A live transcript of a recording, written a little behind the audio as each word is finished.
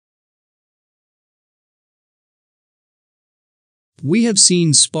We have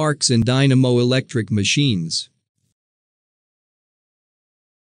seen sparks in dynamo-electric machines.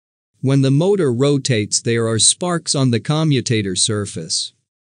 When the motor rotates, there are sparks on the commutator surface.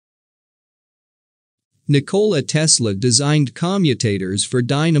 Nikola Tesla designed commutators for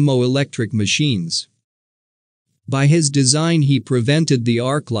dynamo-electric machines. By his design, he prevented the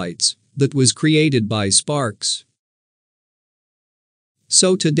arc lights that was created by sparks.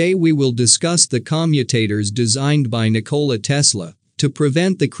 So today we will discuss the commutators designed by Nikola Tesla to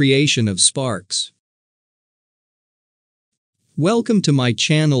prevent the creation of sparks. Welcome to my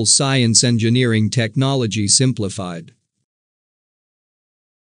channel Science Engineering Technology Simplified.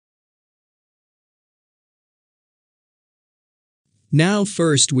 Now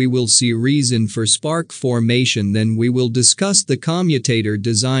first we will see reason for spark formation, then we will discuss the commutator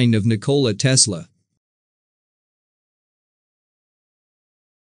design of Nikola Tesla.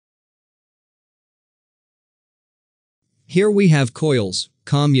 Here we have coils,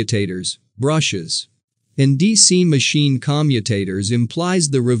 commutators, brushes. In DC machine, commutators implies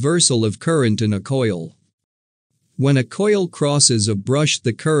the reversal of current in a coil. When a coil crosses a brush,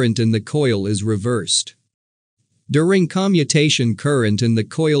 the current in the coil is reversed. During commutation, current in the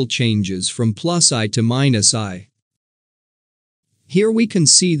coil changes from +I to -I. Here we can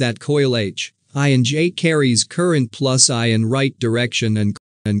see that coil H, I and J carries current +I in right direction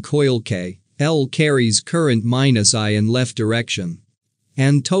and coil K, L carries current -I in left direction.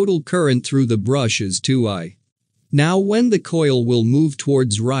 And total current through the brush is 2I. Now when the coil will move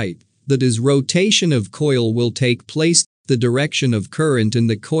towards right, that is, rotation of coil will take place, the direction of current in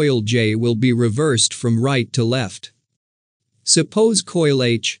the coil J will be reversed from right to left. Suppose coil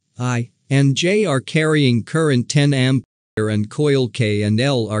H, I, and J are carrying current 10 ampere and coil K and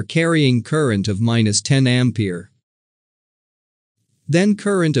L are carrying current of -10 ampere. Then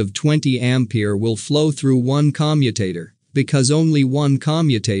current of 20 ampere will flow through one commutator, because only one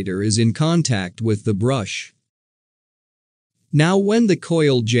commutator is in contact with the brush. Now when the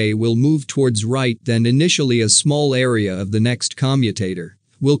coil J will move towards right, then initially a small area of the next commutator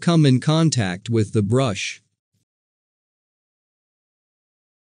will come in contact with the brush.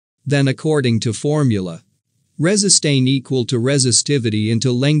 Then according to formula, resistance equal to resistivity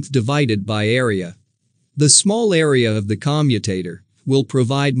into length divided by area. The small area of the commutator will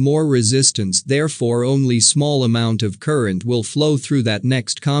provide more resistance, therefore only small amount of current will flow through that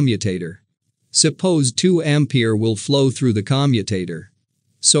next commutator. Suppose 2 ampere will flow through the commutator.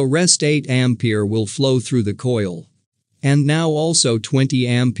 So rest 8 ampere will flow through the coil. And now also 20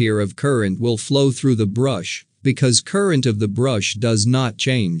 ampere of current will flow through the brush, because current of the brush does not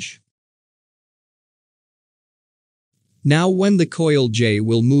change. Now when the coil J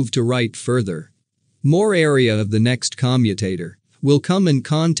will move to right further, more area of the next commutator will come in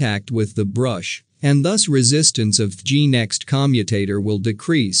contact with the brush, and thus resistance of G next commutator will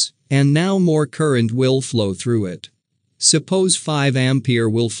decrease, and now more current will flow through it. Suppose 5 ampere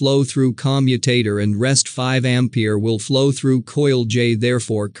will flow through commutator and rest 5 ampere will flow through coil J,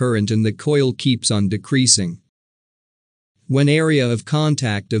 therefore current in the coil keeps on decreasing. When area of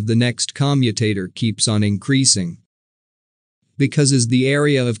contact of the next commutator keeps on increasing. Because as the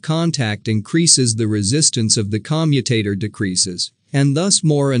area of contact increases, the resistance of the commutator decreases, and thus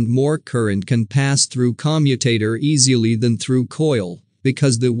more and more current can pass through commutator easily than through coil,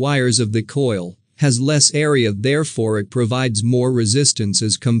 because the wires of the coil has less area, therefore it provides more resistance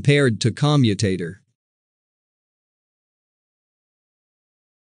as compared to commutator.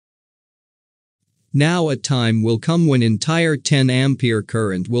 Now a time will come when entire 10 ampere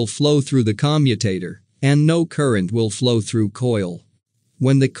current will flow through the commutator, and no current will flow through coil.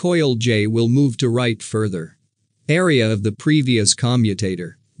 When the coil J will move to right further, area of the previous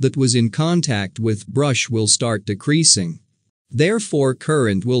commutator that was in contact with brush will start decreasing. Therefore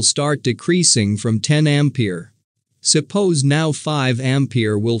current will start decreasing from 10 ampere. Suppose now 5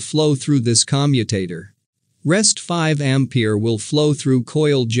 ampere will flow through this commutator. Rest 5 ampere will flow through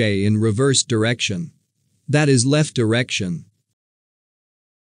coil J in reverse direction. That is left direction.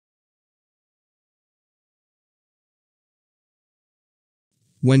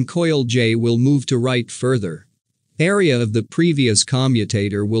 When coil J will move to right further, area of the previous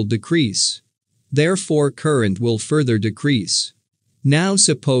commutator will decrease. Therefore current will further decrease. Now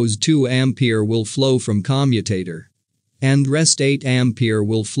suppose 2 ampere will flow from commutator, and rest 8 ampere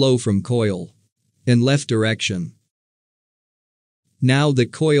will flow from coil in left direction. Now the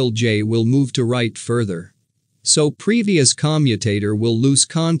coil J will move to right further. So previous commutator will lose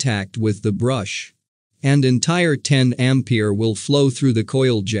contact with the brush, and entire 10 ampere will flow through the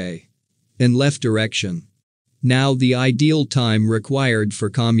coil J in left direction. Now the ideal time required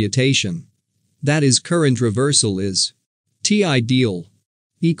for commutation, that is current reversal, is T ideal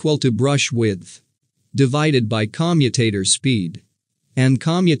equal to brush width divided by commutator speed. And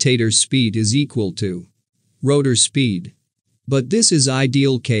commutator speed is equal to rotor speed. But this is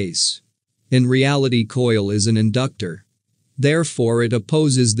ideal case. In reality, coil is an inductor. Therefore it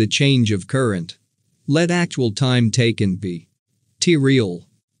opposes the change of current. Let actual time taken be T real.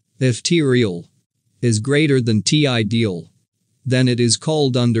 If T real is greater than T ideal, then it is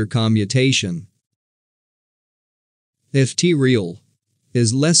called under commutation. If T real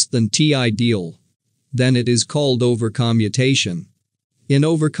is less than T ideal, then it is called overcommutation. In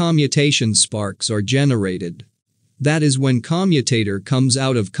overcommutation, sparks are generated. That is when commutator comes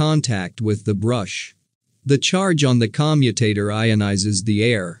out of contact with the brush. The charge on the commutator ionizes the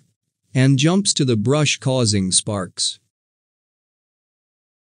air and jumps to the brush, causing sparks.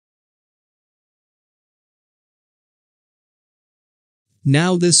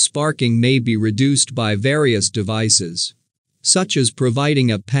 Now this sparking may be reduced by various devices, such as providing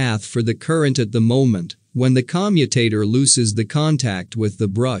a path for the current at the moment when the commutator loses the contact with the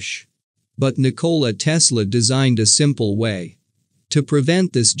brush. But Nikola Tesla designed a simple way to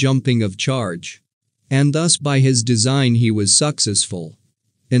prevent this jumping of charge, and thus by his design he was successful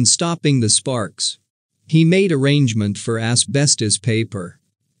in stopping the sparks. He made arrangement for asbestos paper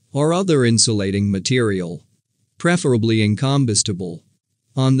or other insulating material, preferably incombustible,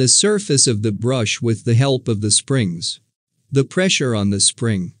 on the surface of the brush with the help of the springs. The pressure on the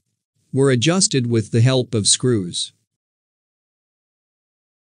spring were adjusted with the help of screws.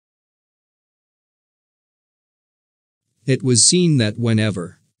 It was seen that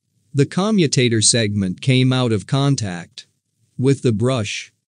whenever the commutator segment came out of contact with the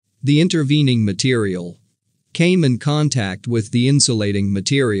brush, the intervening material came in contact with the insulating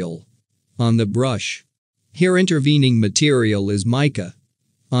material on the brush. Here intervening material is mica,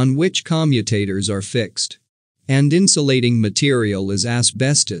 on which commutators are fixed, and insulating material is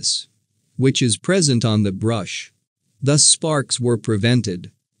asbestos, which is present on the brush. Thus sparks were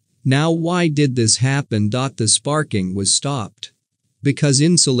prevented. Now why did this happen? The sparking was stopped because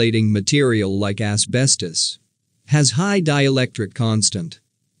insulating material like asbestos has high dielectric constant.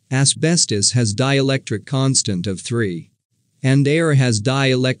 Asbestos has dielectric constant of 3, and air has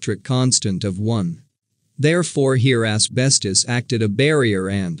dielectric constant of 1. Therefore here asbestos acted a barrier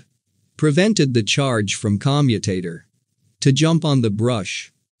and prevented the charge from commutator to jump on the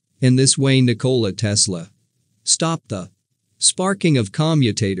brush. In this way Nikola Tesla stopped the sparking of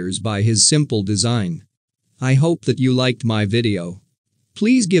commutators by his simple design. I hope that you liked my video.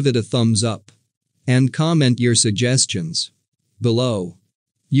 Please give it a thumbs up and comment your suggestions below.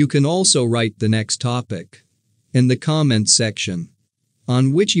 You can also write the next topic in the comments section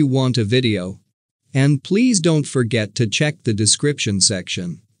on which you want a video. And please don't forget to check the description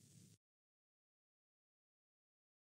section